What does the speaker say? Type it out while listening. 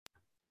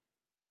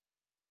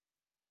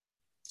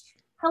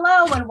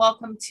Hello and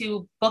welcome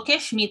to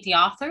Bookish Meet the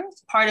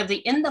Authors, part of the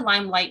In the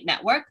Limelight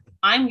Network.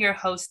 I'm your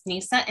host,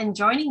 Nisa, and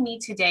joining me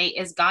today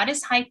is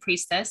Goddess High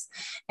Priestess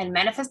and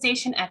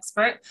manifestation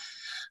expert,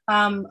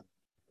 Rhonda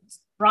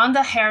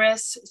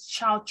Harris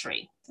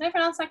Chowdhury. Did I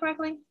pronounce that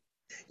correctly?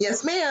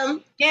 Yes,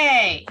 ma'am.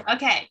 Yay.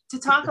 Okay. To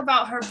talk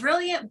about her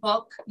brilliant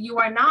book, You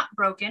Are Not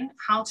Broken,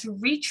 How to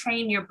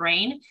Retrain Your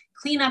Brain,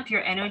 Clean Up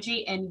Your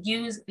Energy, and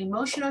Use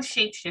Emotional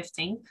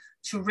Shapeshifting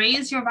to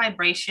raise your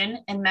vibration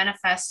and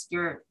manifest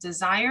your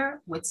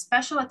desire with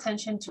special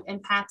attention to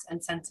empaths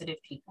and sensitive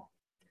people.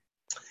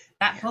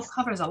 That book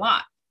covers a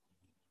lot.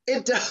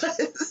 It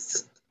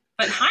does.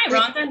 But hi,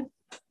 Rhonda.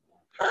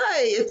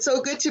 Hi, it's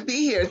so good to be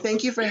here.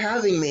 Thank you for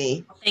having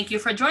me. Thank you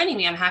for joining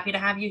me. I'm happy to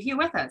have you here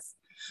with us.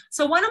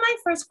 So one of my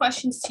first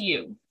questions to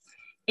you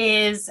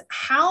is,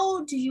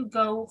 how do you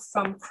go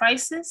from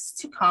crisis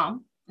to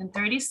calm in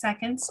 30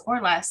 seconds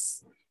or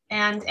less,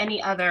 and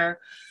any other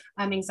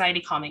anxiety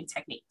calming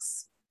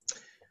techniques?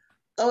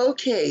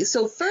 Okay,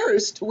 so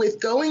first, with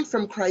going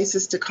from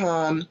crisis to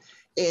calm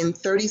in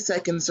 30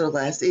 seconds or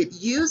less, it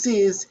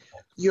uses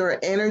your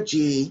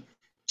energy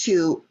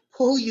to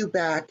pull you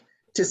back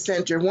to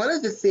center. One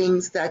of the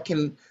things that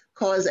can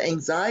cause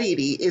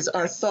anxiety is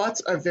our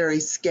thoughts are very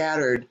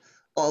scattered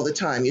all the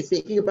time. You're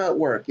thinking about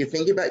work, you're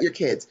thinking about your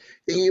kids,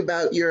 thinking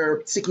about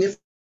your significant,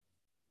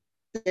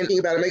 thinking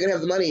about, am I going to have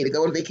the money to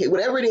go on vacation,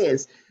 whatever it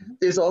is.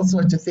 There's all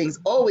sorts of things.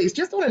 Always,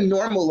 just on a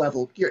normal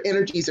level, your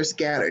energies are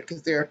scattered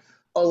because they're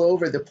all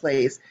over the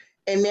place.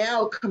 And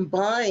now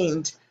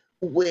combined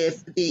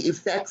with the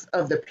effects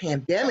of the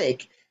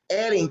pandemic,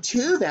 adding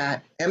to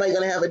that, am I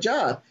going to have a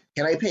job?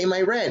 Can I pay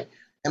my rent?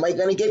 Am I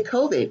going to get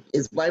COVID?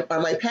 Are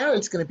my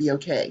parents going to be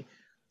okay?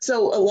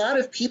 So a lot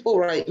of people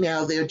right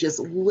now, they're just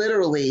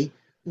literally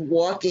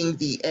walking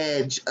the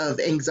edge of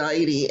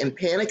anxiety and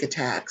panic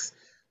attacks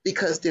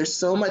because there's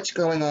so much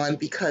going on,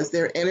 because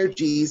their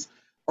energies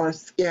are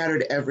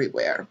scattered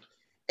everywhere.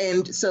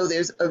 And so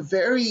there's a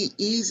very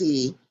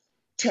easy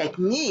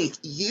technique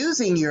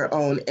using your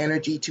own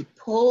energy to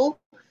pull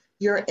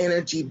your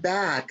energy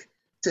back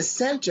to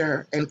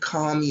center and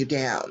calm you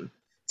down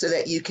so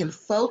that you can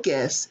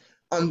focus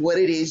on what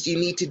it is you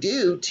need to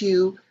do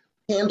to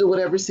handle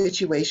whatever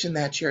situation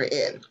that you're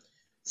in.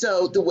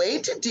 So the way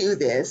to do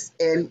this,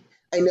 and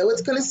I know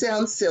it's going to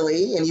sound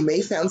silly, and you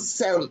may feel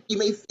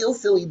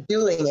silly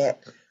doing it,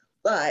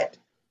 but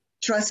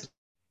trust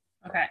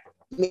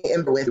me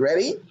and with.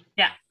 Ready?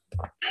 Yeah.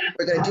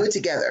 We're going to do it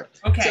together.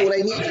 Okay. So what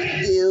I need you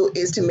to do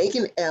is to make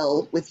an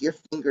L with your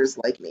fingers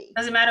like me.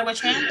 Does it matter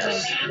which hand?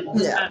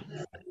 No.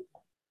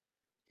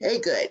 Okay,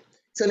 good.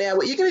 So now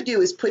what you're going to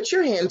do is put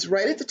your hands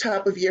right at the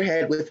top of your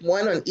head with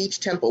one on each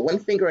temple, one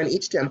finger on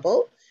each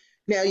temple.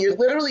 Now you're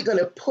literally going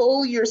to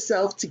pull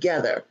yourself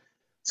together.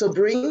 So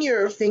bring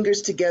your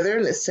fingers together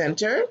in the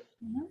center.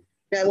 Mm-hmm.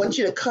 Now I want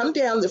you to come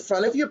down the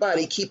front of your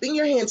body, keeping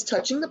your hands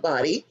touching the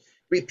body.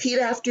 Repeat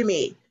after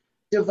me.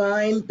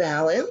 Divine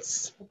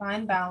balance.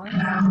 Divine balance.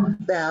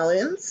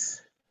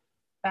 Balance.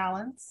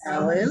 Balance.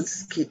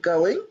 Balance. Keep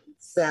going.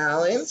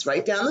 Balance.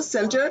 Right down the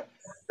center.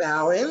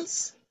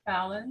 Balance.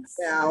 Balance.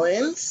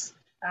 Balance.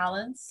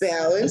 Balance.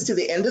 Balance to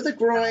the end of the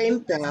groin.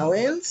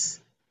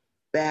 Balance.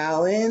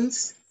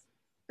 Balance.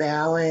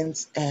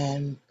 Balance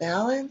and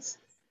balance.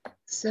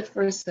 Sit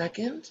for a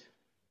second.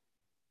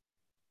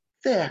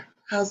 There.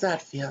 How's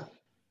that feel?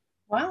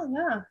 Wow,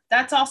 yeah.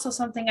 That's also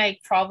something I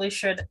probably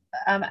should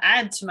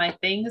add to my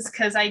things,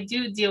 because I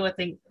do deal with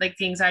the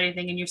anxiety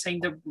thing, and you're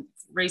saying the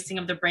racing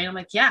of the brain. I'm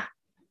like, yeah,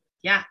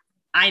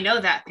 I know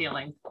that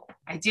feeling.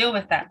 I deal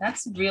with that.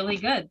 That's really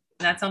good.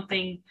 That's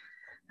something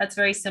that's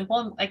very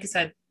simple. Like I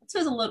said,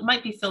 this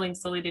might be feeling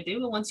silly to do,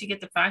 but once you get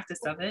the practice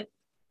of it.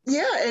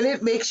 Yeah, and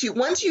it makes you,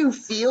 once you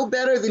feel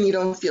better, then you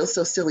don't feel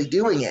so silly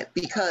doing it,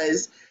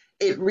 because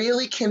it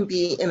really can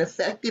be an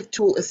effective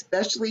tool,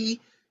 especially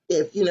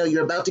if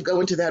you're about to go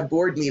into that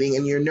board meeting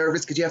and you're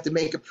nervous because you have to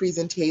make a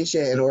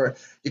presentation, or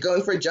you're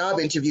going for a job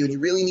interview and you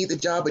really need the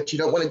job, but you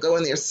don't want to go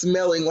in there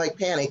smelling like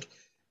panic.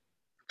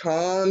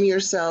 Calm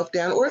yourself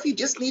down, or if you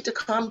just need to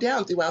calm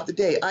down throughout the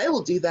day. I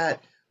will do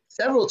that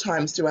several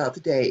times throughout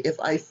the day if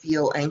I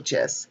feel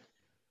anxious.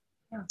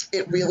 Yeah.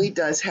 It really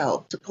does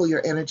help to pull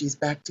your energies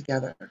back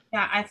together.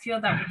 Yeah, I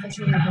feel that because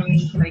you're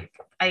going,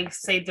 I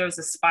say there's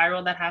a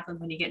spiral that happens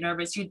when you get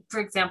nervous. For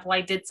example, I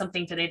did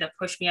something today that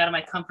pushed me out of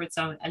my comfort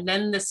zone, and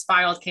then the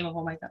spiral came up.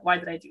 Oh my God, why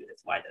did I do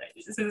this? Why did I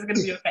do this? This is going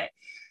to be okay.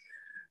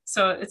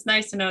 So it's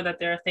nice to know that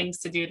there are things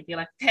to do to be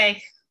like,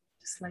 okay,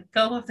 just let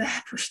go of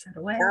that, push that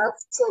away.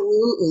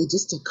 Absolutely,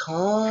 just to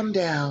calm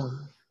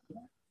down.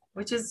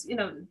 Which is,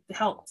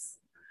 helps.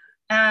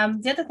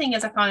 The other thing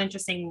is I found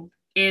interesting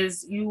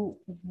is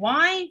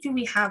why do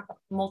we have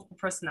multiple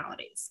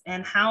personalities,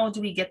 and how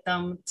do we get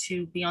them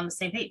to be on the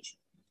same page?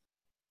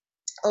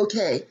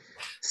 Okay,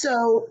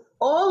 so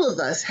all of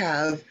us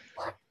have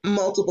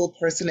multiple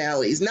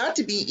personalities, not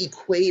to be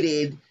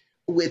equated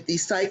with the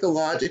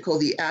psychological,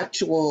 the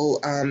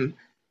actual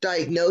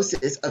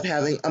diagnosis of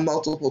having a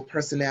multiple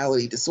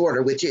personality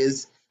disorder,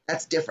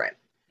 that's different.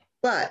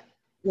 But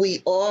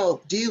we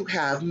all do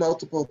have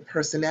multiple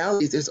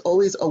personalities. There's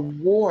always a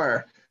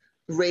war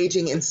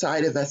raging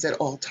inside of us at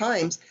all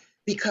times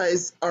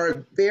because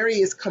our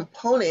various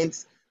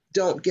components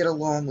don't get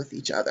along with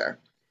each other.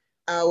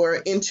 Our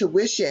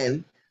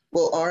intuition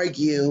will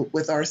argue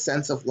with our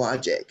sense of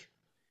logic.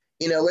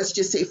 Let's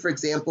just say, for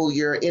example,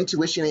 your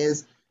intuition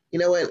is, you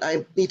know what,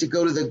 I need to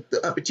go to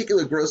a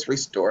particular grocery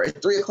store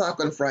at 3 o'clock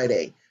on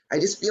Friday. I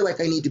just feel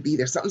like I need to be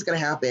there. Something's going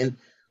to happen.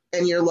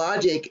 And your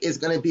logic is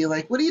going to be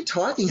like, what are you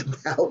talking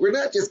about? We're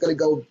not just going to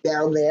go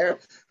down there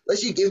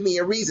unless you give me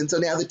a reason. So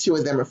now the two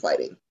of them are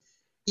fighting.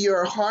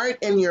 Your heart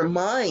and your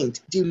mind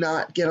do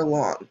not get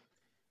along.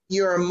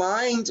 Your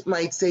mind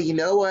might say, you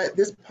know what,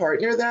 this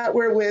partner that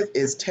we're with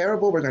is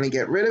terrible. We're going to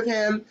get rid of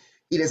him.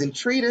 He doesn't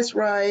treat us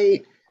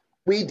right.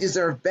 We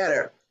deserve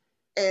better.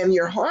 And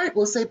your heart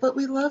will say, but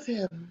we love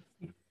him.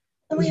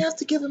 And we have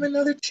to give him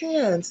another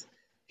chance.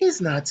 He's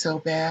not so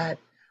bad.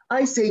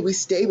 I say we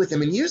stay with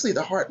him, and usually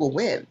the heart will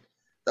win.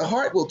 The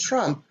heart will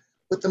trump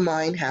what the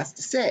mind has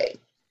to say.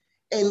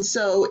 And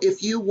so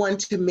if you want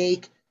to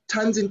make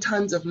tons and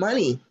tons of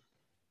money,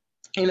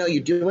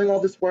 you're doing all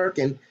this work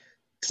and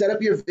set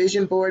up your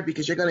vision board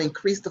because you're going to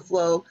increase the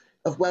flow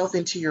of wealth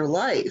into your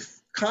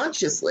life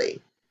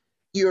consciously.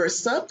 Your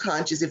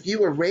subconscious, if you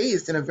were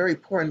raised in a very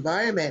poor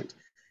environment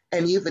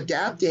and you've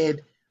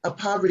adapted a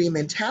poverty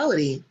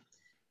mentality,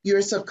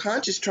 your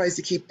subconscious tries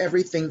to keep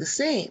everything the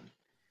same.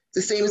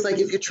 The same as like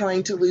if you're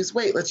trying to lose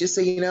weight. Let's just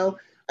say,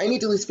 I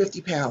need to lose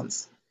 50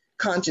 pounds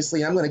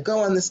consciously. I'm going to go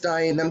on this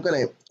diet and I'm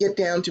going to get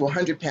down to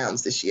 100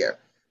 pounds this year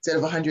instead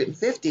of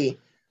 150.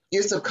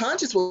 Your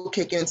subconscious will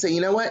kick in and say,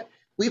 you know what?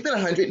 We've been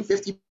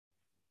 150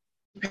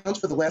 pounds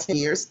for the last 10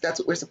 years. That's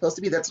what we're supposed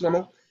to be. That's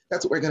normal.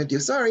 That's what we're going to do.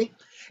 Sorry.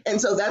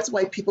 And so that's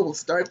why people will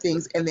start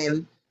things and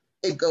then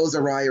it goes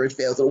awry or it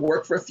fails. It'll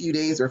work for a few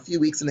days or a few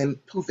weeks and then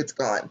poof, it's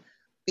gone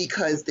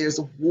because there's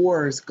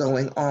wars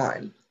going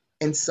on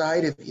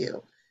inside of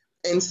you.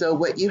 And so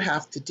what you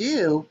have to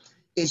do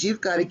is you've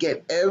got to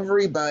get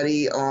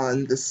everybody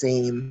on the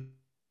same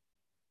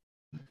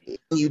page.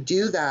 You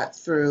do that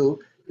through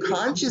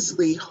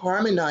consciously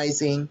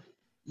harmonizing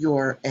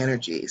your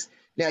energies.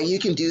 Now you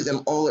can do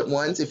them all at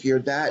once if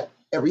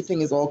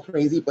everything is all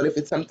crazy, but if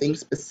it's something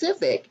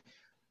specific,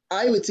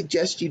 I would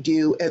suggest you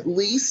do at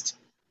least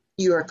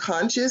your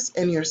conscious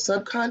and your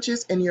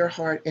subconscious and your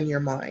heart and your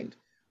mind.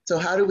 So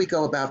how do we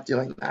go about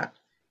doing that?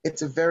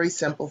 It's a very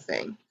simple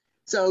thing.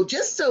 So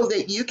just so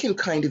that you can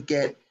kind of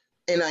get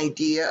an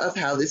idea of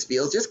how this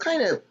feels, just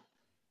kind of,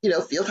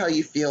 feel how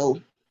you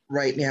feel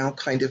right now,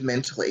 kind of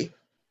mentally.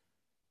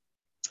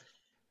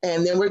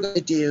 And then we're going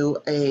to do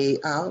a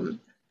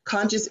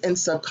conscious and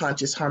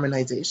subconscious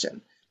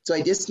harmonization. So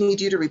I just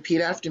need you to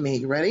repeat after me.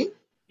 You ready?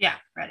 Yeah,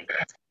 ready.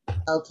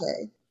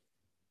 Okay.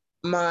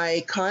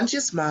 My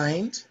conscious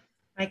mind.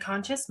 My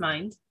conscious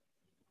mind.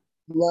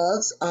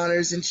 Loves,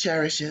 honors, and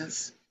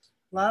cherishes.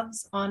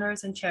 Loves,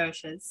 honors, and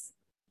cherishes.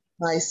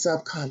 My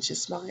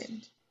subconscious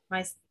mind.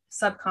 My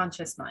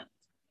subconscious mind.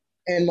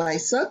 And my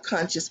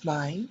subconscious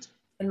mind.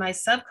 And my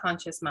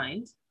subconscious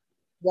mind.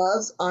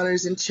 Loves,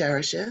 honors, and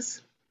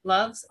cherishes.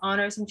 Loves,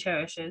 honors, and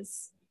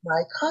cherishes.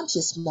 My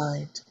conscious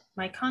mind.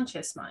 My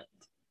conscious mind.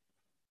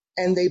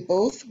 And they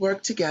both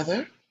work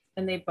together.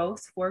 And they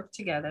both work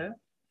together.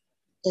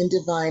 In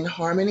divine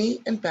harmony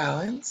and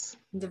balance.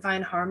 In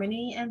divine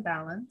harmony and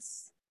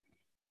balance.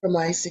 For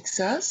my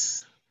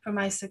success. For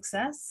my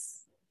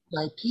success.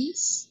 My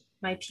peace.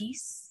 My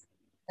peace.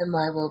 And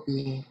my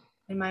well-being.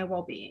 And my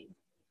well-being.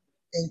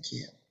 Thank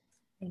you.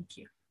 Thank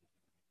you.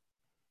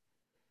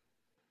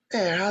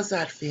 There, how's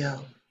that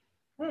feel?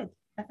 Good.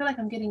 I feel like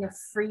I'm getting a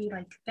free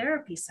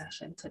therapy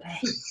session today.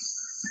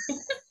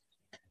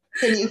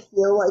 Can you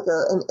feel like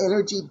an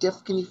energy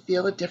Can you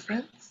feel a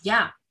difference?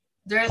 Yeah.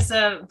 There's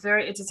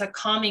it's a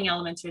calming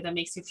element to it that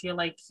makes you feel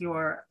like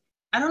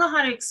I don't know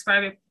how to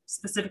describe it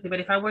specifically, but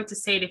if I were to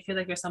say it, I feel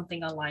like there's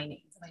something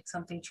aligning, like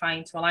something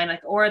trying to align,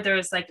 or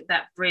there's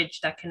that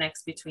bridge that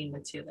connects between the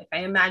two. Like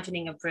I'm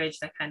imagining a bridge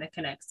that kind of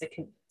connects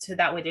to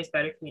that way there's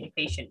better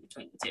communication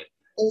between the two.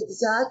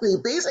 Exactly.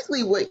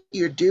 Basically what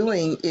you're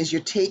doing is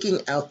you're taking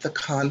out the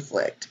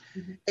conflict.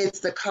 Mm-hmm. It's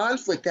the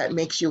conflict that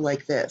makes you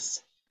like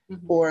this,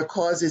 mm-hmm. or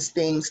causes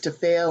things to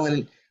fail.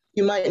 And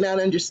you might not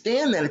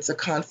understand that it's a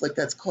conflict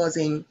that's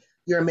causing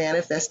your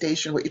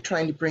manifestation, what you're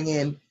trying to bring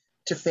in,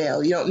 to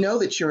fail. You don't know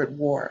that you're at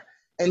war.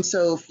 And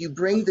so if you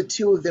bring the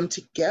two of them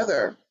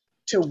together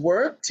to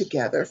work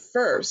together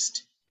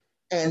first,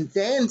 and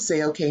then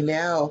say, okay,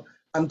 now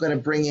I'm going to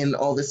bring in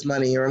all this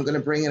money, or I'm going to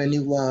bring in a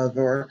new love,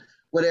 or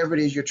whatever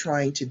it is you're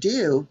trying to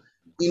do,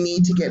 you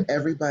need to get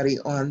everybody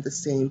on the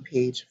same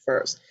page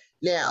first.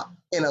 Now,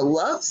 in a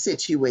love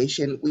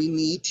situation, we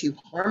need to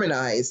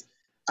harmonize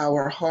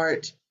our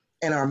heart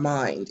and our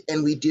mind,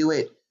 and we do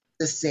it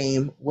the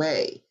same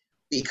way,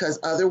 because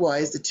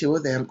otherwise the two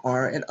of them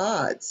are at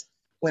odds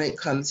when it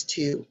comes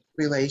to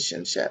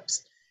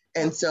relationships.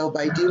 And so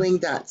by doing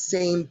that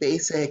same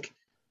basic,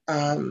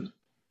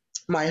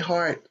 my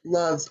heart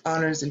loves,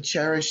 honors, and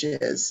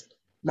cherishes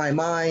my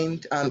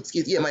mind,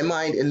 my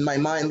mind, and my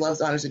mind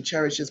loves, honors, and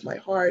cherishes my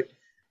heart,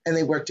 and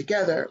they work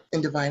together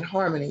in divine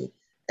harmony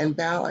and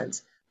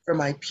balance for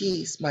my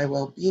peace, my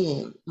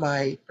well-being,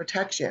 my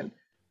protection.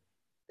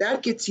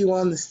 That gets you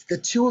on the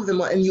two of them,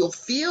 and you'll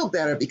feel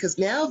better because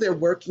now they're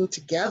working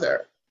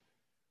together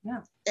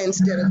Yeah.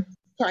 instead of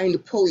trying to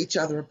pull each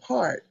other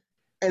apart.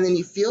 And then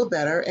you feel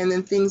better, and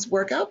then things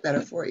work out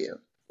better for you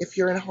if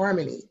you're in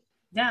harmony.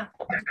 Yeah.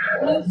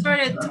 When you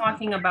started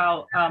talking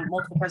about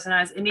multiple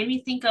personalities, it made me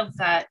think of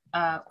that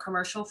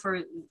commercial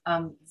for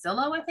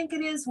Zillow, I think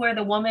it is, where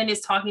the woman is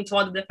talking to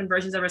all the different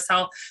versions of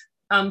herself.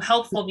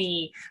 Helpful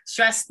me,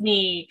 stressed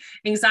me,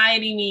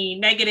 anxiety me,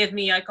 negative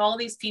me, like all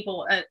these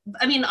people.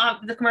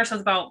 The commercial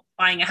is about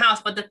buying a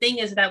house, but the thing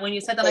is that when you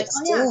said that, like,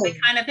 oh yeah,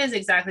 that kind of is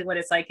exactly what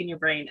it's like in your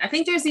brain. I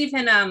think there's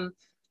even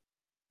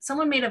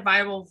someone made a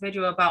viral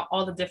video about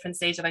all the different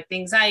stages of like the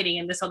anxiety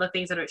and this all the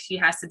things that she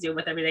has to deal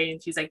with every day,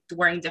 and she's like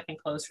wearing different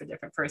clothes for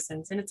different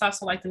persons. And it's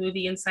also like the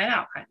movie Inside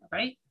Out, kind of,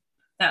 right?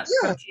 That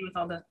Yeah. with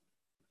all the.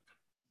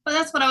 But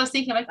that's what I was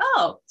thinking, like,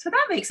 oh, so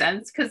that makes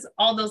sense because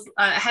all those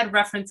had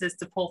references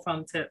to pull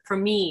from for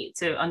me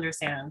to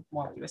understand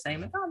more what you were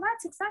saying. Like, oh,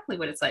 that's exactly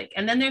what it's like.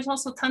 And then there's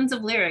also tons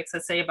of lyrics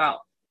that say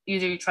about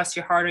either you trust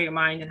your heart or your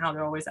mind and how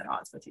they're always at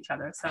odds with each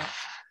other. So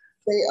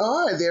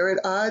they're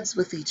at odds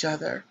with each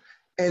other.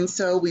 And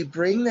so we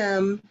bring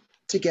them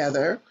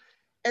together.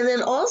 And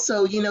then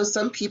also,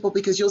 some people,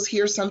 because you'll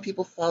hear some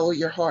people follow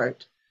your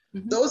heart.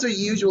 Mm-hmm. Those are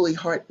usually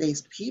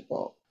heart-based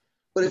people.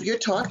 But if you're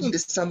talking to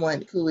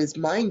someone who is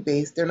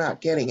mind-based, they're not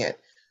getting it.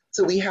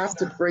 So we have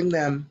to bring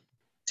them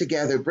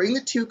together.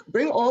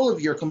 Bring all of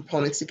your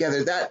components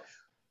together. That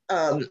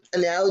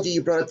analogy,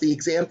 you brought up the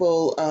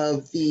example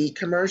of the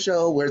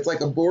commercial where it's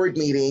like a board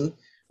meeting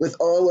with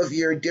all of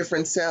your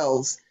different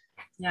cells.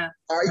 Yeah.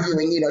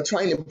 Arguing,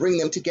 trying to bring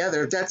them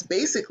together. That's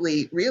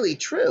basically really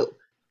true,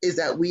 is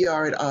that we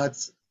are at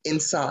odds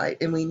inside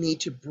and we need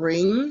to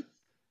bring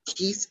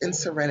peace and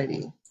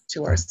serenity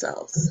to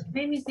ourselves. It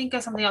made me think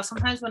of something else.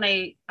 Sometimes when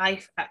I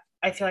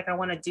feel like I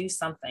want to do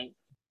something,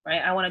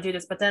 right? I want to do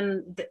this, but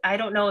then I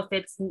don't know if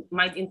it's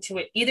my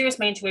intuition. Either it's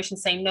my intuition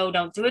saying, no,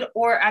 don't do it.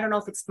 Or I don't know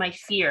if it's my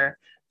fear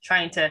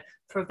trying to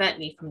prevent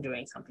me from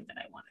doing something that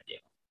I want to do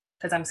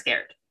because I'm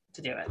scared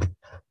to do it.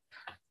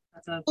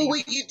 Well,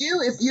 what you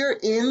do if you're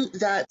in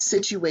that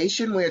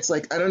situation where it's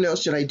like, I don't know,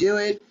 should I do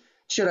it?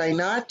 Should I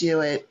not do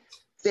it?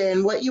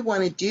 Then what you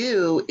want to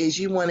do is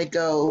you want to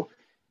go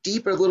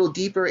deeper, a little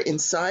deeper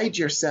inside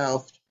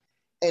yourself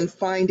and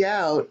find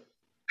out,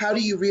 how do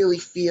you really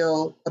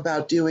feel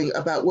about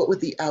what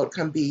would the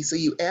outcome be? So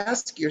you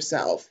ask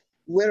yourself,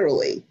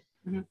 literally,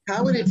 mm-hmm.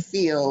 How would it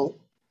feel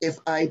if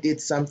I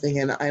did something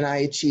and I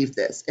achieved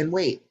this? And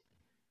wait,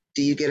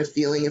 do you get a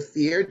feeling of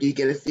fear? Do you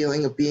get a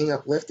feeling of being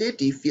uplifted?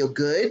 Do you feel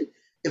good?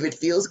 If it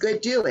feels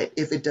good, do it.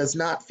 If it does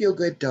not feel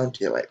good, don't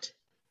do it.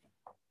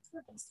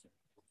 That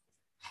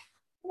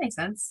makes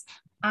sense.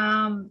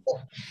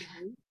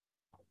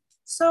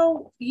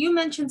 So you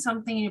mentioned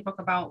something in your book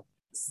about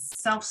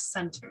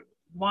self-centered.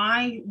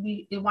 Why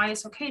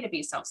it's okay to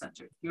be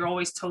self-centered? You're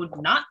always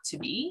told not to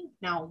be.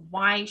 Now,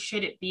 why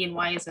should it be, and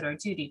why is it our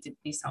duty to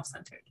be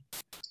self-centered?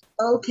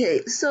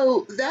 Okay,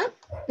 so that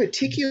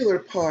particular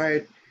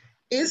part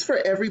is for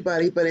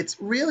everybody, but it's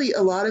really,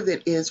 a lot of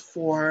it is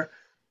for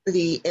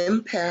the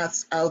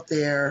empaths out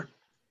there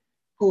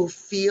who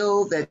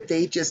feel that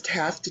they just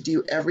have to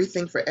do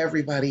everything for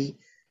everybody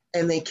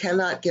and they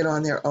cannot get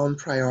on their own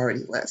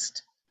priority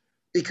list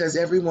because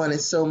everyone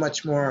is so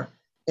much more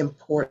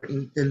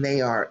important than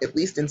they are, at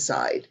least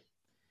inside.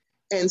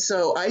 And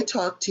so I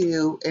talk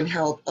to and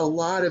help a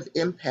lot of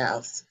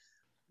empaths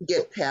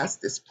get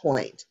past this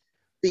point,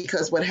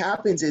 because what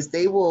happens is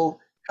they will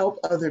help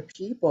other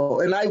people.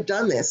 And I've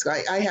done this.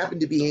 I happen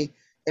to be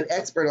an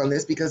expert on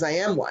this because I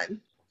am one.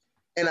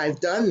 And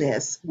I've done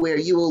this where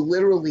you will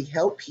literally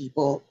help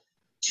people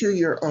to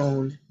your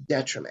own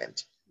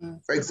detriment.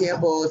 For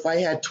example, if I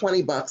had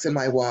 $20 in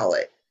my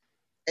wallet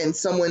and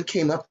someone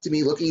came up to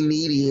me looking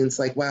needy and it's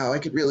like, wow, I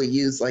could really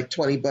use like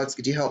 $20.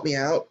 Could you help me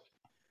out?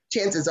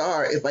 Chances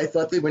are, if I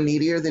thought they were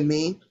needier than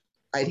me,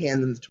 I'd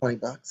hand them the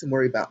 $20 and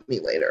worry about me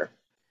later.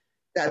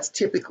 That's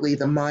typically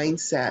the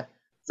mindset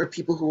for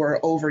people who are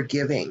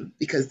overgiving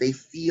because they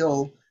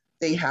feel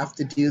they have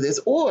to do this,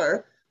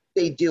 or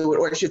they do it,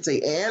 or I should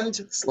say,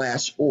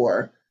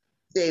 or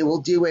they will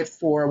do it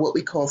for what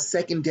we call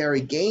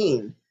secondary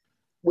gain,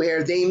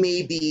 where they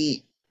may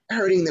be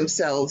hurting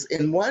themselves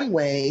in one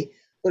way,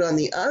 but on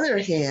the other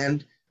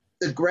hand,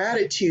 the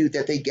gratitude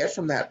that they get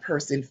from that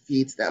person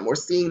feeds them, or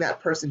seeing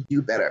that person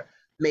do better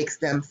makes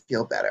them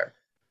feel better.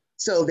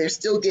 So they're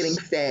still getting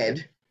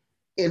fed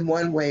in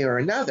one way or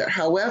another.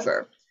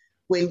 However,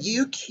 when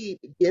you keep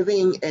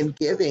giving and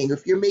giving,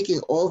 if you're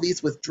making all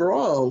these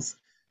withdrawals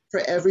for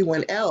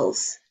everyone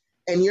else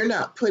and you're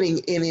not putting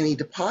in any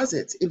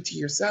deposits into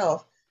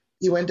yourself,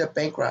 you end up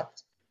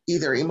bankrupt,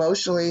 either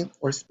emotionally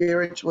or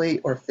spiritually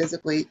or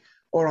physically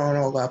or on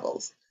all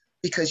levels,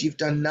 because you've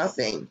done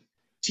nothing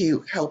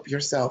to help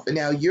yourself. And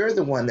now you're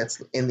the one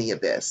that's in the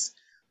abyss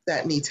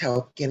that needs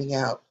help getting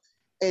out.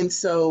 And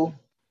so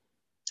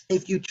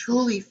if you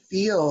truly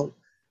feel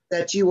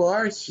that you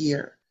are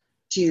here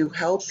to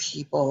help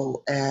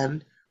people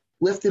and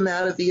lift them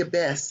out of the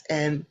abyss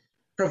and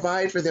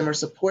provide for them or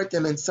support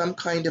them in some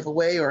kind of a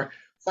way or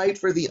fight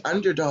for the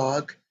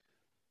underdog,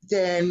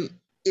 then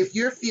if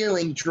you're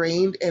feeling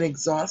drained and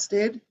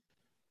exhausted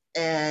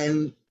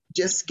and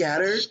just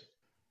scattered,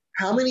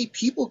 how many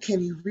people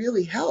can you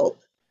really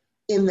help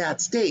in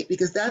that state?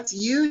 Because that's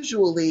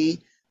usually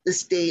the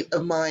state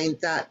of mind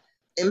that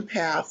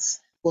empaths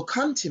will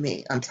come to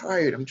me. I'm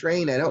tired, I'm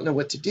drained, I don't know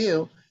what to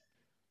do.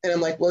 And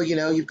I'm like, well,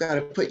 you've got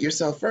to put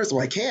yourself first.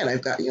 Well, I can.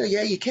 I've got,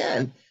 yeah, you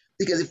can.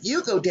 Because if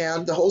you go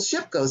down, the whole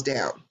ship goes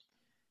down.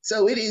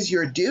 So it is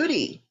your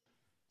duty,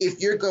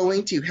 if you're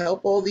going to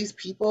help all these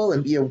people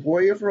and be a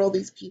warrior for all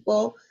these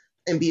people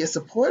and be a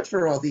support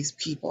for all these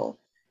people,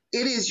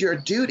 it is your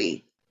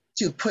duty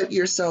to put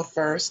yourself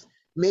first,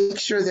 make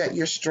sure that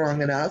you're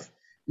strong enough,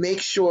 make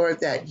sure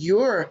that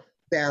you're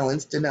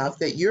balanced enough,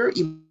 that you're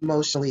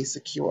emotionally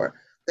secure,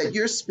 that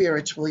you're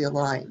spiritually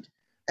aligned.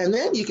 And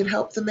then you can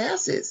help the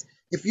masses.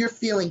 If you're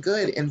feeling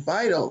good and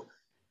vital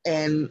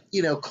and,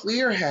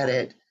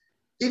 clear-headed,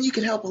 then you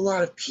can help a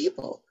lot of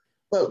people.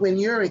 But when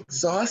you're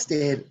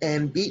exhausted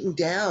and beaten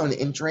down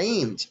and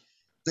drained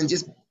and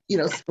just,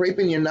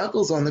 scraping your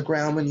knuckles on the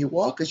ground when you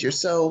walk because you're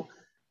so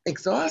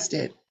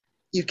exhausted,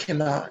 you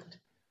cannot.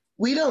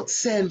 We don't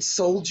send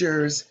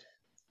soldiers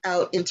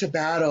out into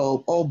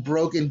battle all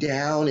broken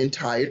down and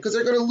tired because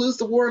they're going to lose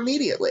the war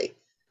immediately.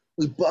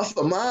 We buff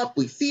them up,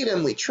 we feed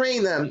them, we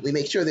train them, we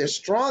make sure they're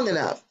strong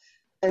enough,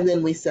 and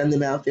then we send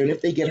them out there. And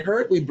if they get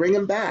hurt, we bring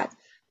them back.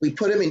 We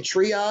put them in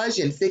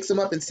triage and fix them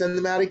up and send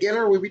them out again,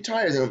 or we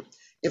retire them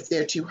if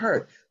they're too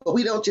hurt. But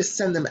we don't just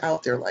send them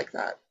out there like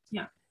that.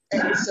 Yeah.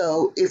 And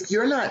so if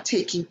you're not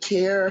taking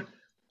care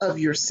of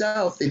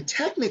yourself, then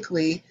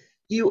technically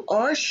you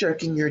are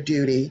shirking your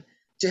duty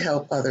to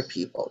help other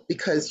people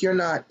because you're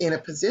not in a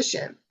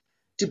position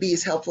to be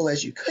as helpful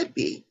as you could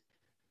be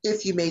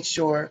if you made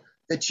sure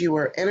that you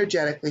were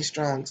energetically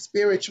strong,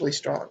 spiritually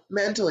strong,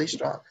 mentally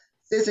strong,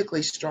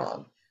 physically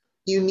strong.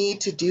 You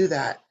need to do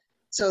that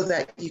so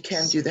that you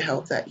can do the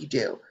help that you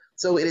do.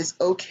 So it is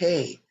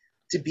okay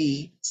to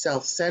be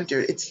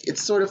self-centered.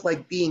 It's sort of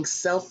like being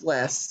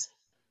selfless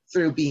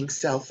through being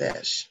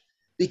selfish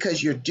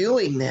because you're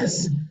doing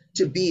this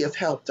to be of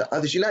help to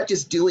others. You're not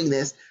just doing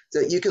this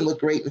so that you can look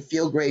great and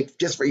feel great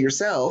just for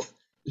yourself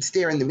and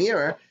stare in the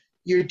mirror.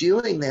 You're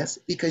doing this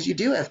because you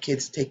do have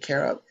kids to take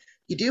care of.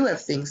 You do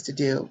have things to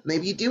do.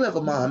 Maybe you do have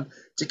a mom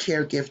to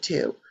caregive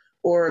to,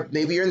 or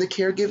maybe you're in the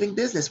caregiving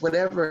business,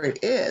 whatever it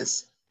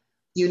is.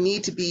 You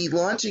need to be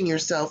launching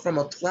yourself from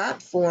a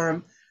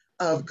platform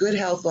of good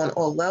health on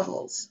all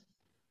levels.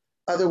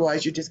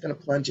 Otherwise, you're just going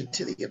to plunge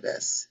into the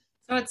abyss.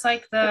 So it's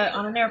like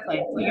on an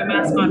airplane, put your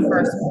mask on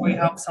first before you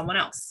help someone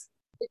else.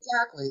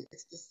 Exactly.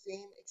 It's the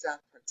same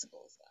exact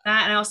principle as that.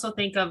 That, and I also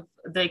think of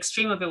the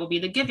extreme of it will be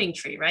the giving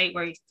tree, right?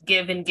 Where you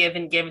give and give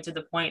and give to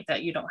the point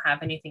that you don't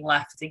have anything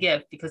left to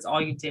give because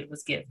all you did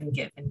was give and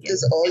give and give.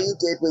 Because all you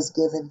did was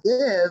give and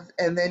give,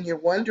 and then you're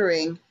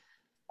wondering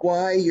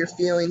why you're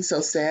feeling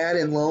so sad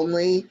and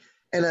lonely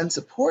and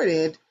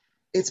unsupported.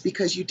 It's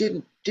because you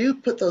didn't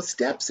put those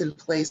steps in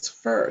place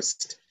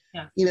first.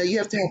 Yeah. You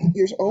have to have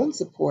your own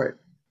support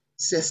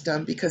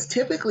system because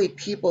typically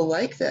people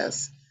like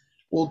this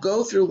will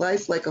go through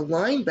life like a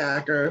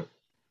linebacker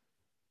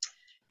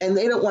and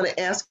they don't want to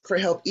ask for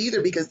help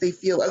either because they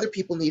feel other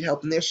people need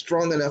help and they're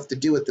strong enough to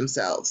do it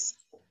themselves.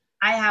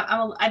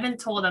 I've been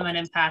told I'm an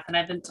empath,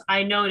 and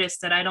I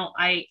noticed that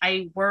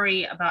I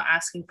worry about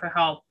asking for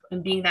help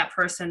and being that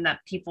person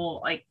that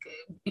people like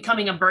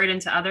becoming a burden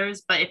to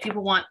others. But if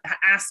people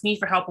ask me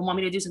for help and want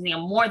me to do something,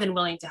 I'm more than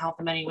willing to help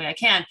them any way I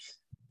can.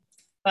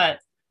 But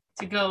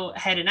to go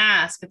ahead and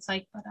ask, it's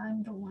like, but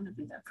I don't want to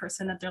be that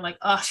person that they're like,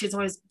 oh,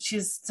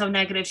 she's so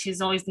negative,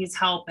 she's always needs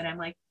help. And I'm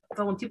like,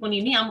 but when people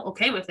need me, I'm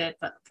okay with it.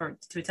 But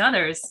to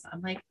others,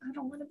 I'm like, I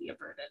don't want to be a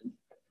burden.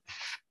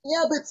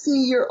 Yeah, but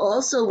see, you're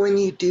also, when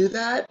you do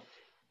that,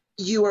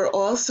 you are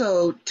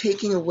also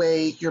taking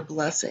away your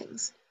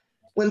blessings.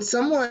 When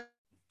someone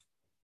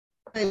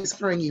is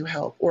offering you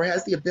help or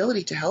has the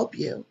ability to help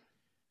you,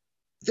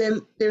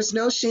 then there's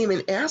no shame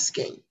in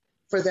asking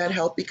for that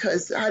help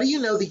because how do you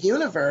know the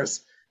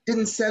universe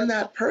didn't send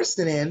that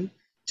person in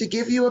to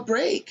give you a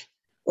break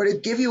or to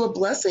give you a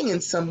blessing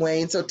in some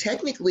way? And so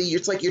technically,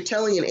 it's like you're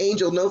telling an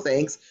angel, no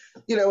thanks.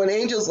 An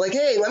angel's like,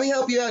 hey, let me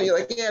help you out. And you're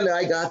like, yeah, no,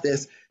 I got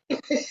this.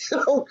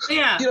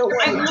 Yeah, you don't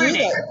want to do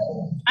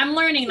that. I'm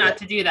learning not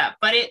to do that,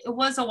 but it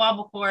was a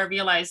while before I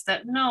realized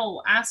that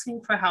no,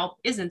 asking for help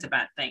isn't a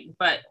bad thing,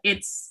 but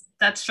it's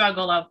that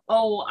struggle of,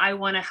 oh, I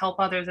want to help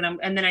others,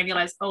 and then I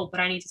realized, oh,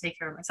 but I need to take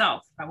care of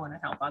myself. I want to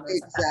help others.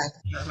 Exactly. I have to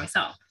take care of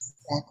myself.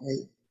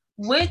 Exactly.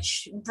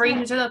 Which brings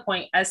me to the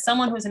point, as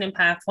someone who's an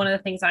empath, one of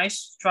the things I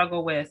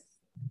struggle with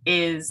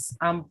is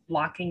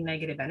blocking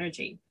negative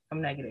energy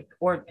from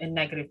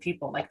negative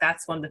people. Like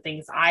that's one of the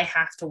things I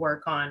have to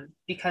work on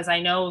because I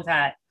know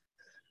that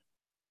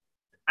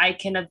I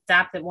can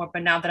adapt it more,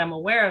 but now that I'm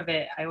aware of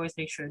it, I always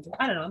make sure to do,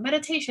 I don't know,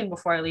 meditation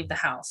before I leave the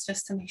house,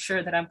 just to make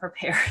sure that I'm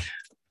prepared.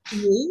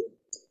 Mm-hmm.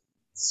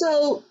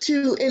 So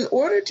in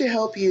order to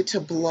help you to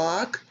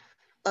block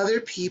other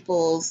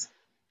people's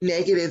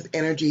negative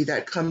energy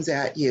that comes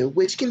at you,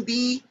 which can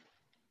be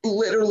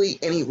literally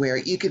anywhere.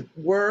 You could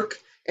work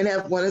and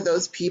have one of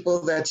those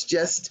people that's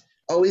just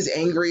always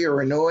angry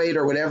or annoyed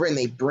or whatever, and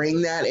they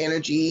bring that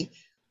energy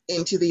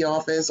into the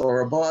office,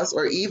 or a boss,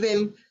 or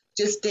even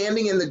just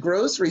standing in the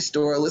grocery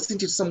store listening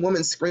to some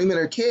woman scream at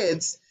her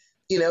kids,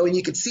 and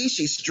you could see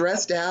she's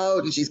stressed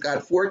out and she's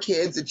got 4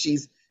 kids and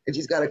she's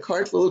got a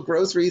cart full of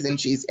groceries and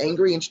she's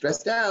angry and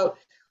stressed out,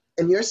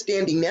 and you're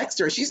standing next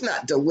to her. She's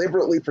not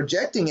deliberately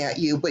projecting at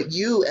you, but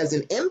you as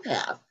an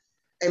empath,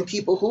 and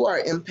people who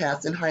are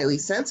empaths and highly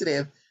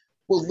sensitive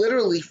will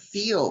literally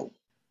feel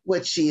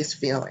what she is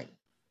feeling.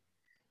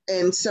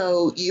 And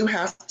so you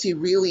have to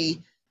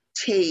really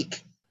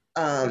take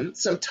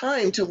some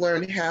time to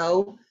learn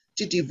how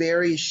to do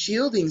various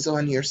shieldings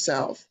on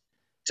yourself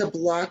to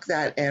block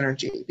that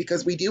energy,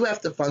 because we do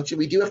have to function.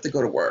 We do have to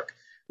go to work.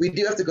 We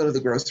do have to go to the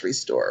grocery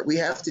store. We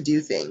have to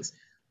do things,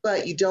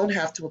 but you don't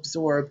have to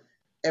absorb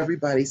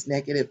everybody's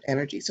negative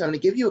energy. So I'm going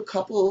to give you a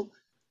couple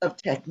of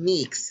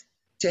techniques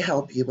to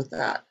help you with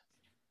that.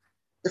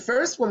 The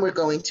first one we're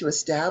going to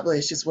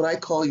establish is what I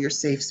call your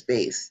safe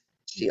space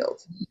shield.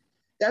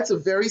 That's a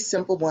very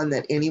simple one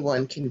that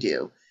anyone can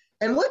do.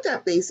 And what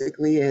that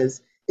basically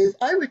is, if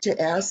I were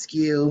to ask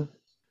you,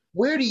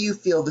 where do you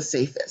feel the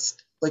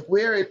safest? Like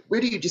where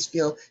do you just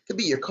feel, it could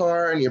be your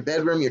car and your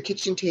bedroom, your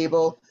kitchen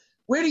table.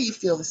 Where do you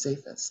feel the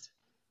safest?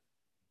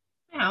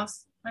 My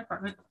house, my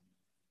apartment.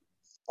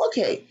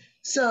 Okay,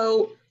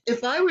 so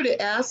if I were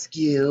to ask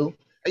you,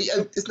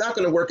 it's not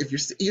going to work if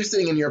you're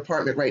sitting in your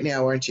apartment right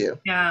now, aren't you?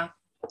 Yeah.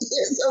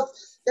 So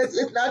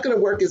it's not going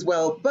to work as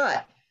well,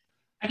 but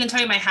I can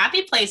tell you my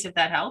happy place if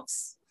that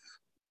helps.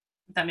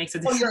 If that makes a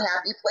difference. your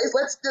happy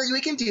place,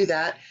 we can do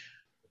that.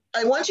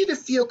 I want you to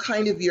feel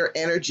kind of your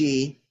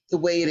energy the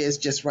way it is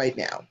just right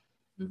now.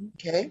 Mm-hmm.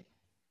 Okay?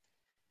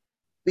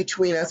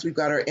 Between us, we've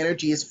got our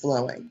energy is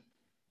flowing.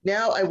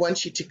 Now I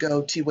want you to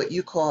go to what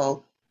you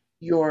call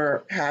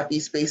your happy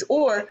space,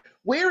 or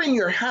where in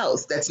your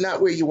house that's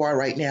not where you are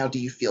right now do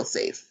you feel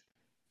safe?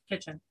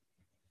 Kitchen.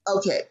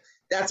 Okay,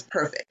 that's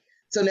perfect.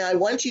 So now I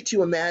want you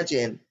to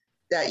imagine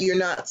that you're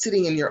not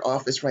sitting in your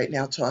office right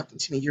now talking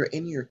to me. You're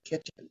in your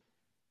kitchen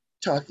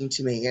talking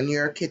to me, in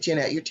your kitchen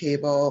at your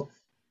table,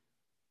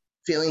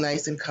 feeling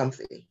nice and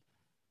comfy.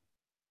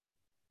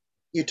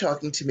 You're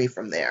talking to me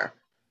from there.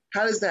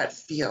 How does that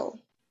feel?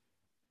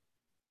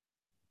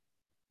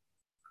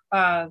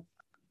 That's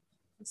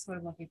what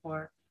I'm looking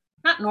for.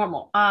 Not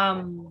normal.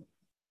 I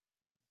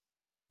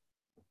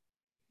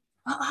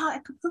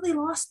completely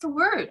lost the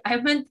word. I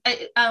meant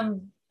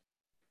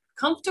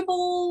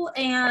comfortable,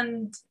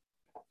 and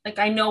like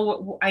I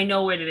know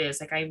what it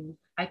is. Like I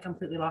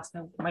completely lost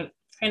my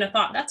train of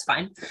thought. That's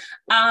fine.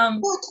 Well,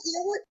 you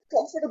know what?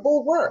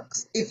 Comfortable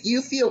works. If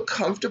you feel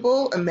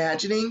comfortable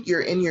imagining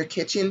you're in your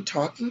kitchen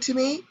talking to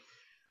me,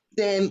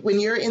 then when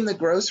you're in the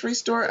grocery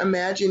store,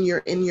 imagine you're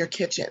in your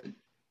kitchen,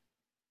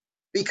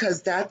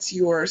 because that's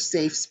your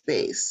safe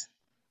space.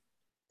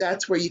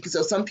 That's where you can.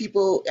 So some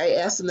people, I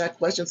ask them that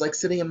question, it's like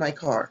sitting in my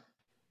car.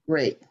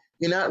 Great.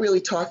 You're not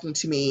really talking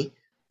to me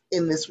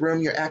in this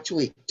room. You're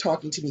actually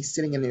talking to me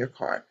sitting in your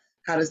car.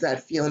 How does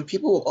that feel? And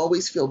people will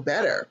always feel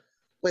better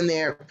when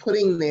they're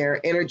putting their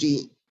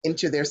energy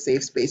into their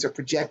safe space, or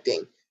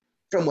projecting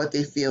from what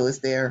they feel is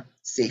their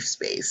safe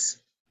space.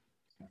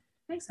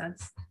 Makes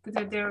sense.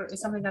 Because there is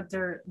something that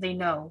they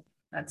know.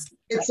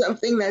 It's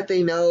something that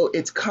they know,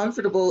 it's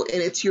comfortable,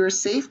 and it's your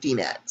safety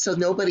net. So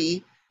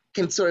nobody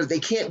can they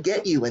can't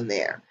get you in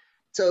there.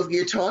 So if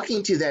you're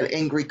talking to that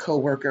angry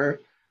coworker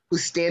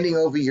who's standing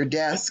over your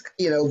desk,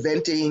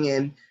 venting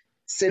and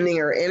sending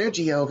her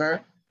energy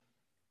over,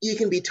 you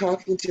can be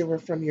talking to her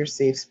from your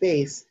safe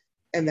space,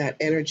 and that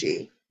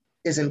energy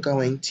isn't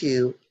going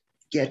to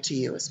get to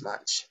you as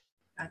much.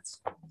 That's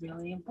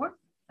really important.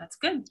 That's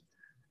good.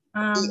 The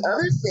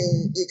other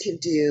thing you can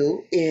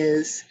do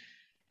is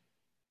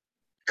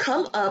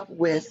come up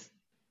with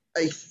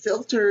a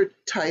filtered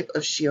type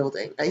of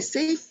shielding. I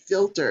say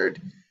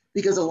filtered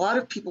because a lot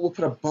of people will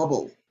put a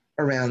bubble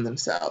around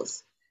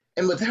themselves.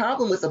 And the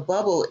problem with a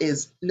bubble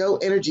is no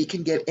energy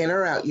can get in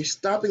or out. You're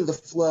stopping the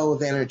flow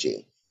of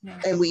energy.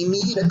 Yeah. And we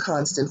need a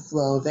constant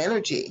flow of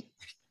energy.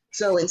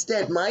 So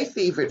instead, my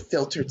favorite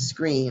filtered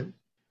screen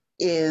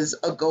is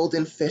a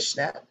golden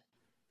fishnet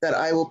that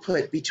I will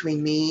put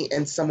between me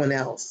and someone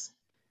else.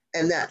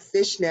 And that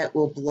fishnet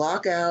will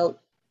block out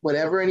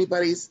whatever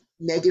anybody's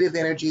negative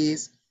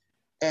energies,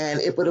 and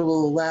it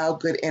will allow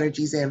good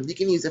energies in. You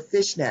can use a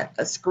fishnet,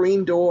 a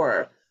screen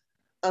door,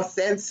 a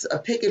fence, a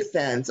picket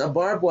fence, a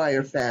barbed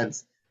wire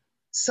fence,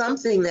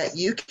 something that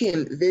you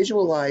can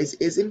visualize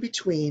is in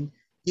between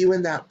you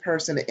and that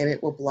person, and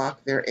it will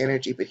block their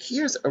energy. But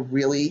here's a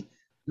really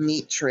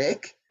neat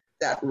trick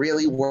that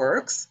really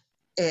works,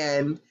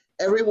 and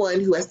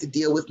everyone who has to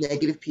deal with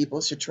negative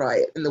people should try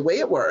it. And the way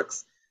it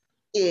works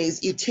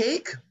is you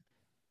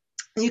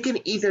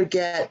can either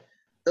get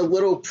the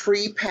little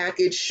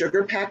pre-packaged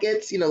sugar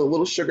packets, the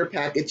little sugar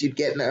packets you'd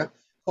get in a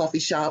coffee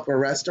shop or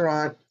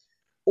restaurant,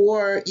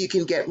 or you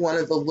can get one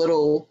of the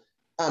little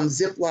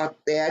Ziploc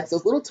bags,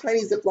 those little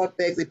tiny Ziploc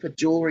bags they put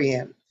jewelry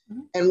in.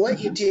 Mhm. And what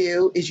you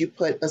do is you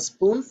put a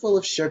spoonful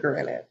of sugar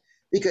in it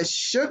because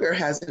sugar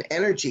has an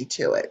energy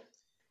to it.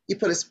 You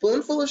put a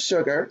spoonful of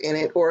sugar in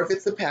it, or if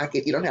it's the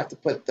packet, you don't have to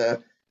put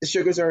the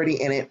sugar's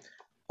already in it.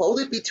 Hold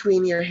it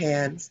between your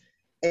hands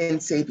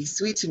and say, be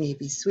sweet to me,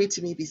 be sweet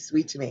to me, be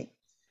sweet to me.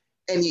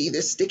 And you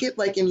either stick it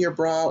like in your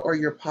bra or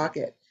your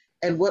pocket.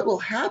 And what will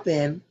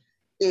happen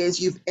is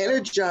you've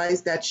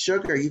energized that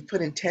sugar, you've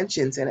put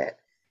intentions in it,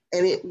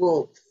 and it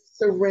will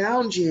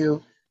surround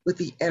you with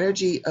the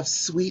energy of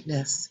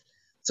sweetness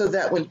so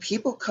that when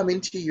people come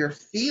into your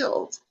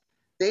field,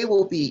 they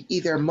will be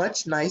either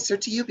much nicer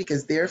to you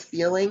because they're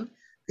feeling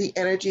the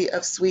energy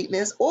of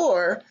sweetness,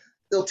 or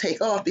they'll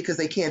take off because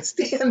they can't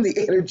stand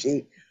the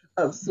energy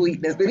of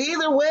sweetness. But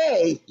either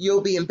way,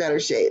 you'll be in better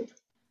shape.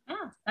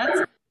 Yeah,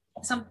 that's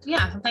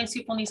yeah, sometimes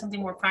people need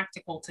something more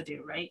practical to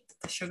do, right?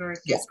 The sugar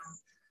Yes.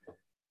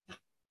 gets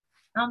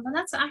but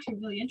that's actually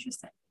really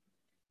interesting.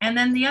 And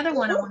then the other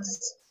one I want to,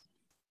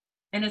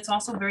 and it's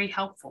also very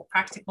helpful,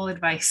 practical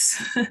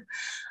advice.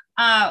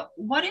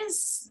 What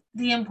is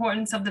the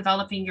importance of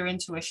developing your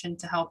intuition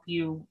to help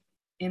you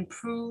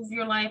improve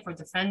your life or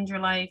defend your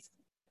life?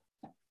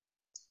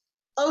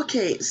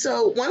 Okay,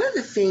 so one of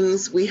the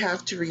things we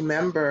have to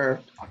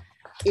remember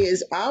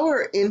is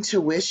our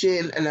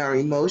intuition and our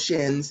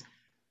emotions,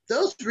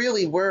 those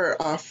really were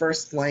our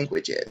first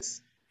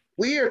languages.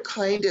 We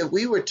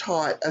were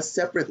taught a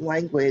separate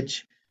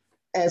language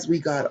as we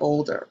got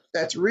older.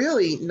 That's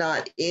really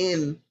not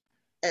in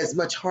as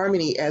much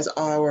harmony as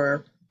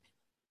our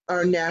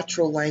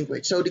natural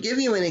language. So to give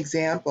you an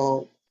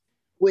example,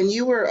 when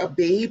you were a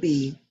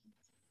baby,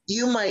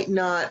 you might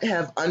not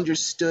have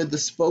understood the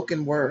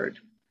spoken word,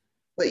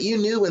 but you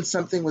knew when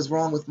something was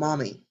wrong with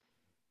mommy.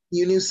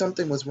 You knew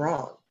something was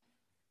wrong.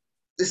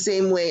 The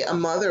same way a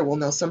mother will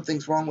know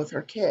something's wrong with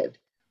her kid.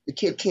 The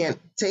kid can't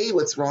say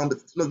what's wrong, but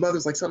the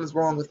mother's like, something's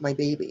wrong with my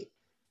baby.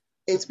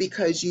 It's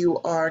because you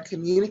are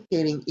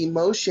communicating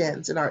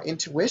emotions, and our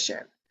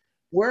intuition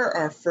were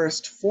our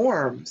first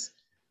forms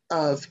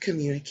of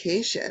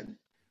communication.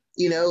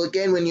 You know,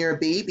 again, when you're a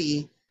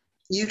baby,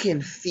 you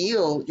can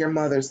feel your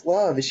mother's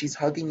love as she's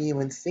hugging you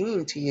and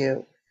singing to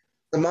you.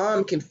 The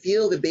mom can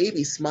feel the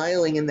baby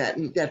smiling and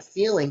that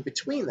feeling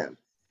between them.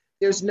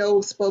 There's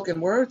no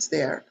spoken words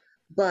there,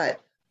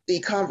 but the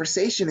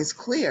conversation is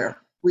clear.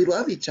 We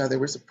love each other.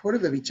 We're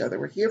supportive of each other.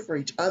 We're here for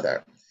each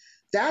other.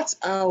 That's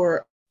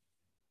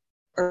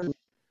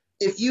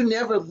if you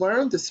never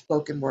learned the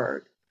spoken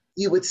word,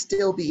 you would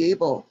still be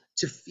able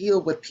to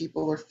feel what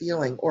people are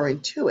feeling or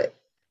intuit.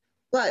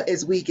 But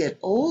as we get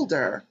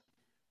older,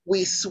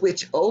 we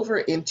switch over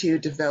into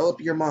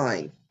develop your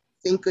mind,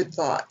 think good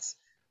thoughts,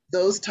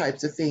 those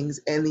types of things.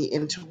 And the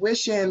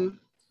intuition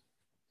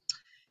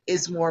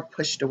is more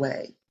pushed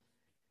away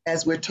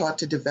as we're taught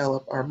to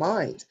develop our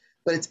minds.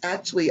 But it's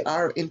actually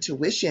our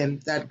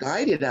intuition that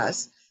guided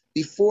us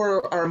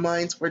before our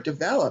minds were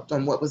developed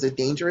on what was a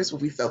dangerous.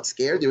 When we felt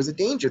scared, there was a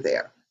danger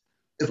there.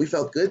 If we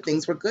felt good,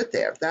 things were good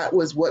there. That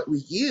was what we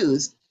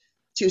used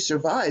to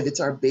survive. It's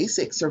our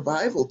basic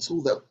survival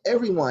tool that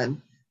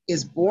everyone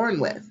is born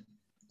with.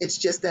 It's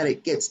just that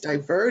it gets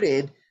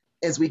diverted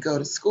as we go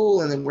to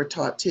school, and then we're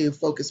taught to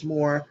focus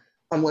more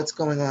on what's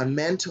going on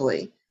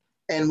mentally,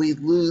 and we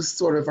lose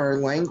sort of our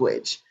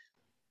language.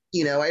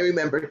 You know, I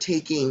remember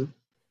taking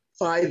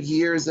 5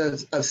 years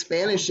of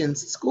Spanish in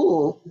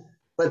school,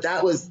 but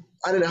that was,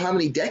 I don't know how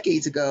many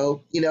decades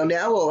ago. You know,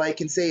 now all I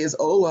can say is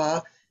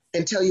hola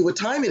and tell you what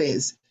time it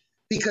is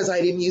because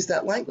I didn't use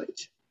that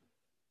language.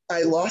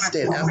 I lost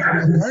it after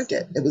I learned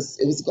it. It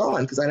was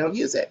gone because I don't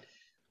use it.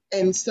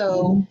 And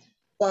so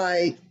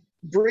by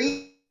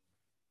bringing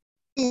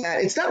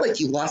that, it's not like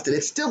you lost it.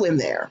 It's still in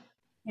there.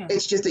 Yeah.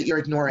 It's just that you're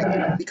ignoring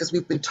it because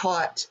we've been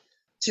taught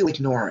to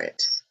ignore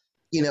it.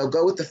 You know,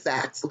 go with the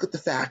facts. Look at the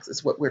facts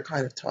is what we're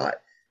kind of taught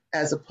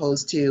as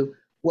opposed to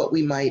what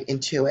we might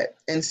intuit.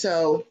 And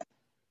so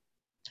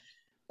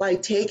by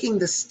taking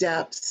the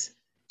steps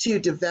to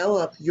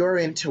develop your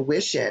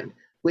intuition,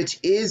 which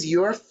is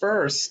your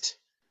first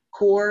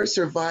core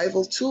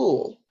survival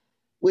tool,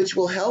 which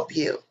will help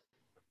you.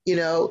 You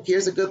know,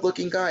 here's a good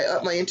looking guy.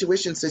 My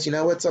intuition says, you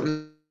know what,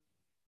 something,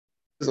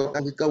 I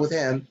would go with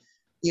him.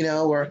 You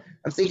know, or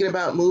I'm thinking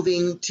about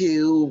moving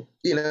to,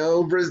 you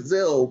know,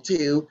 Brazil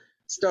to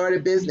start a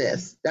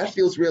business. That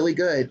feels really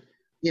good.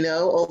 You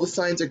know, all the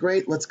signs are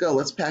great. Let's go.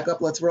 Let's pack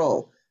up. Let's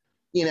roll.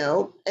 You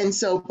know, and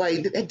so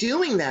by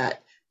doing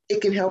that,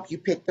 it can help you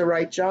pick the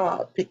right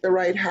job, pick the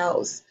right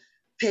house,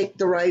 pick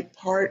the right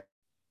part,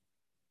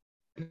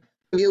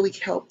 really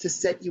help to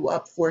set you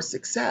up for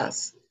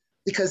success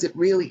because it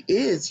really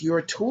is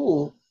your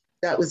tool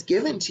that was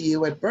given to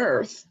you at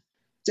birth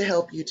to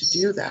help you to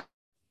do that.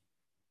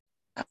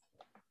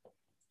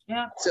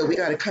 Yeah. So we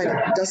got to kind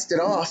of dust it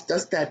off,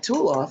 dust that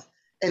tool off,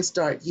 and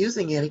start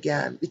using it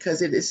again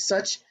because it is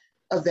such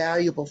a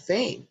valuable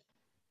thing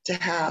to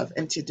have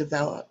and to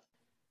develop.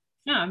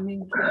 Yeah. I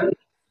mean,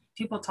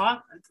 people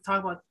talk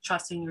about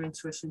trusting your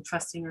intuition,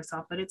 trusting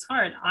yourself, but it's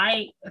hard.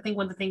 I think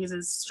one of the things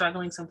is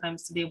struggling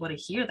sometimes to be able to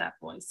hear that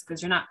voice,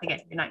 because you're not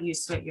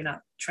used to it. You're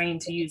not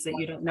trained to use it.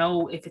 You don't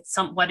know if it's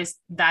what is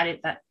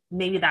that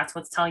maybe that's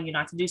what's telling you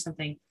not to do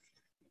something.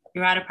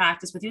 You're out of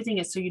practice with using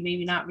it, so you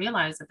maybe not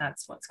realize that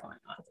that's what's going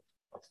on.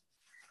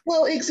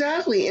 Well,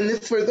 exactly.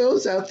 And for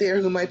those out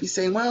there who might be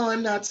saying, well,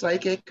 I'm not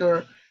psychic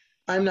or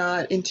I'm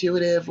not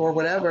intuitive or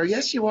whatever,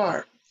 yes, you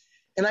are.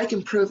 And I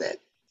can prove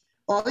it.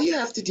 All you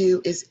have to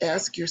do is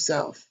ask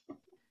yourself,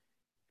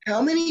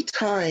 how many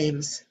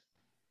times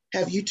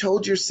have you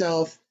told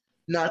yourself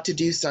not to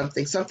do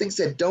something? Something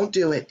said, don't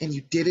do it, and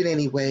you did it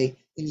anyway,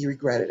 and you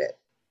regretted it.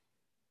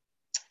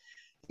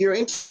 Your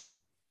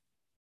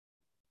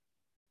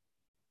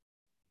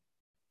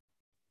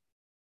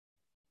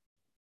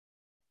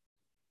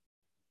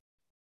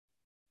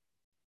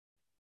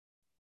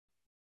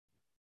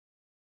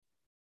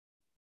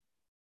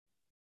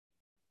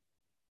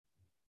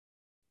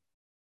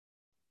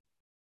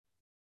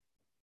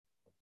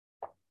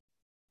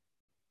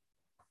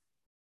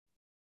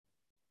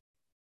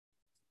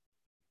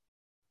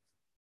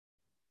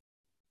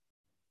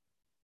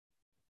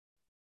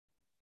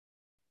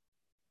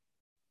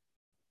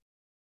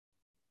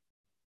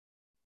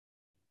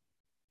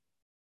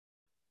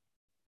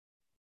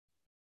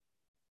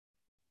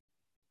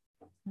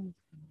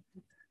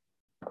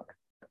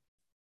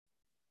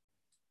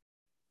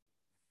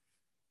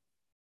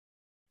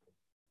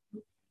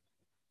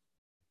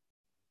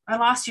I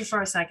lost you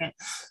for a second.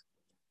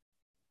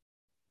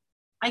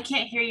 I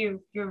can't hear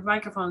you. Your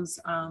microphone's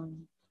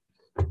turned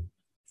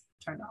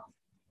off.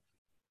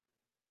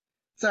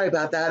 Sorry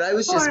about that. I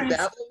was just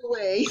babbling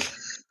away.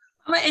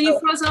 And you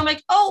froze, and I'm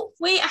like, oh,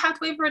 wait, I have to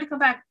wait for her to come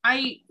back.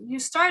 You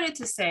started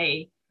to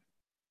say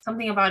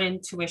something about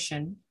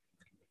intuition,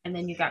 and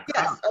then you got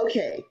caught. Yes,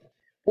 okay.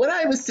 What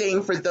I was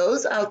saying, for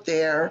those out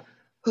there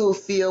who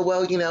feel,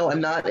 well,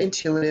 I'm not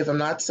intuitive, I'm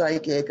not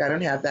psychic, I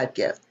don't have that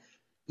gift.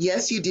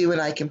 Yes, you do,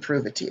 and I can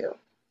prove it to you.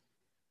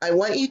 I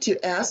want you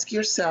to ask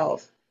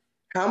yourself,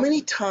 how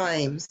many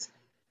times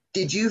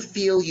did you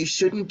feel you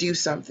shouldn't do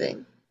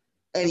something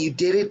and you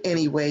did it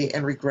anyway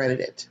and regretted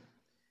it?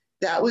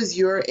 That was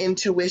your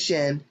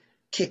intuition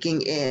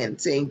kicking in,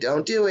 saying,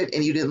 don't do it,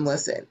 and you didn't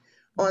listen.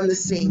 On the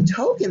same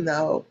token,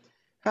 though,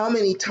 how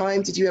many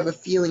times did you have a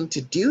feeling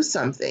to do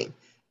something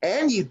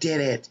and you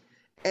did it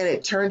and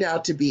it turned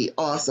out to be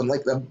awesome,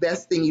 like the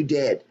best thing you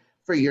did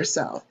for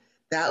yourself?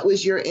 That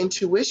was your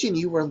intuition.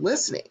 You were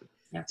listening.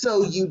 Yeah.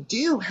 So you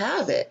do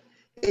have it.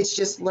 It's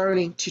just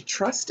learning to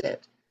trust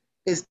it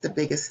is the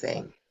biggest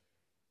thing.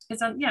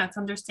 It's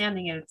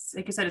understanding it. It's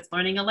like you said, it's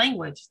learning a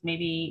language,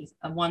 maybe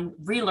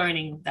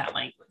relearning that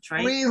language,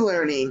 right?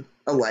 Relearning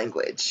a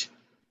language.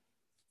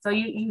 So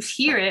you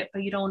hear it,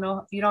 but you don't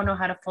know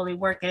how to fully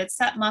work it. It's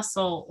that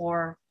muscle,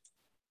 or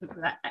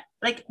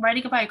like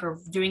riding a bike or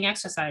doing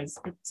exercise.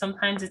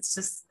 Sometimes it's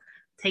just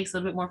takes a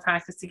little bit more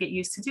practice to get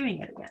used to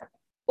doing it again.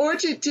 Or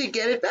to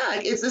get it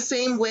back. It's the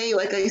same way,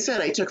 like I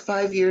said, I took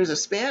 5 years of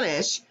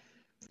Spanish.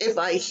 If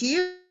I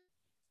hear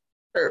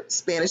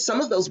Spanish, some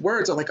of those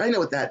words are like, I know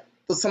what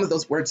some of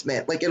those words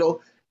meant. Like,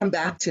 it'll come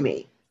back to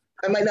me.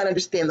 I might not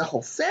understand the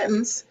whole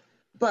sentence,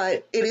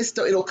 but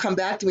it'll come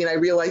back to me. And I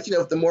realize,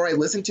 the more I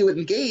listen to it,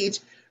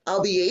 engage,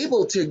 I'll be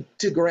able to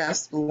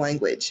grasp the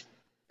language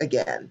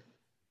again.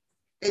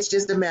 It's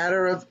just a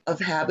matter of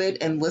habit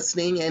and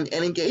listening and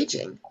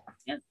engaging.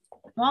 Yeah.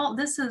 Well,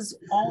 this is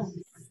all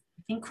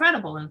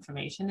incredible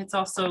information. It's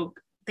also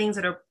things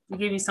that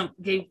gave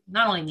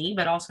not only me,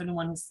 but also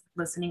anyone who's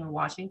listening or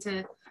watching,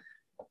 to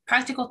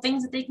practical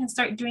things that they can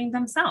start doing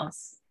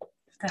themselves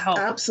to help.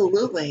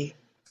 Absolutely.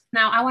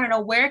 Now, I want to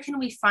know, where can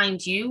we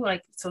find you,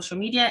 like social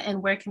media,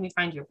 and where can we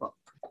find your book?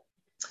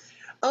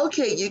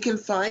 Okay, you can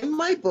find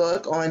my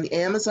book on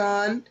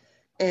Amazon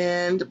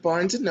and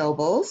Barnes and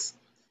Nobles.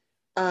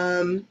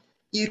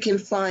 You can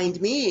find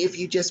me if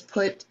you just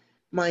put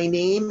my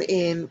name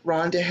in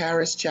Rhonda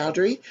Harris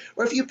Chowdhury,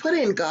 or if you put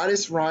in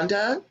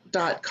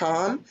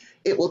goddessrhonda.com,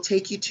 it will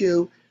take you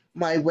to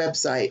my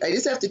website. I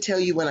just have to tell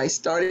you, when I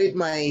started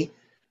my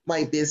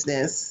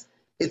business,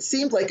 it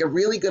seemed like a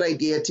really good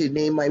idea to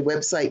name my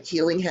website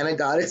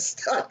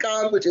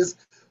healinghennagoddess.com, which is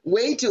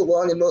way too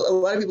long, and a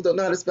lot of people don't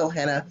know how to spell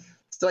henna.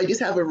 So I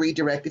just have a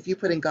redirect. If you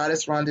put in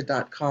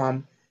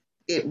goddessrhonda.com,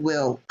 it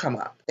will come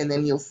up, and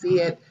then you'll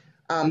see it.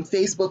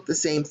 Facebook, the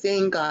same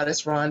thing,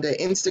 Goddess Rhonda.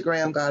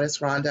 Instagram, Goddess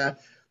Rhonda.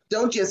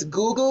 Don't just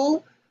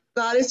Google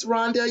Goddess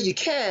Rhonda. You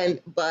can,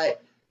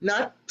 but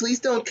please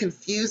don't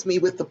confuse me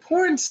with the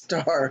porn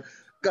star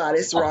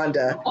Goddess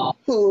Rhonda,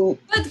 who,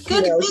 good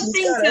thing to, I'm just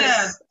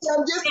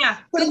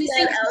putting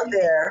that out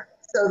there,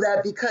 so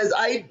that, because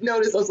I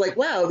noticed, I was like,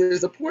 wow,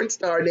 there's a porn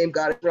star named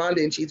Goddess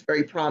Rhonda, and she's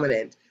very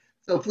prominent.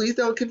 So please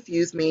don't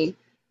confuse me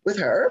with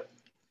her.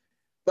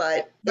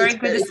 But very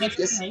good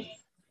decision.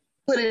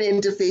 Put it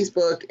into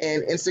Facebook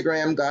and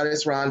Instagram,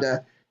 Goddess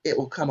Rhonda. It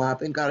will come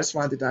up, and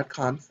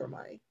goddessrhonda.com for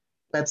my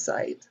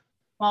website.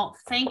 Well,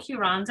 thank you,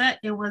 Rhonda.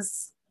 It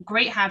was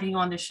great having you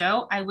on the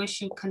show. I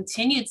wish you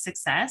continued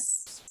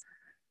success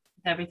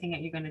with everything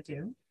that you're going to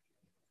do.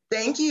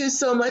 Thank you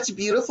so much,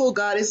 beautiful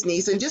goddess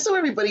Nisa. And just so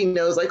everybody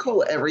knows, I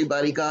call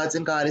everybody gods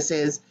and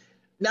goddesses,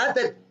 not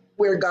that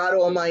we're God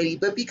Almighty,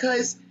 but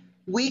because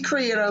we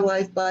create our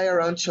life by our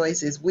own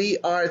choices. We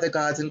are the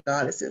gods and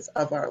goddesses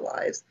of our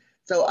lives.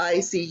 So I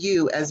see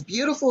you as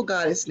beautiful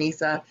goddess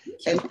Nisa,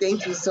 and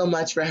thank you so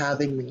much for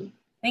having me.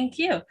 Thank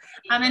you.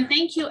 And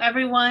thank you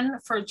everyone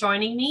for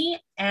joining me,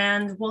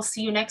 and we'll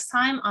see you next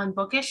time on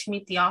Bookish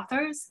Meet the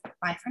Authors.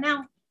 Bye for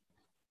now.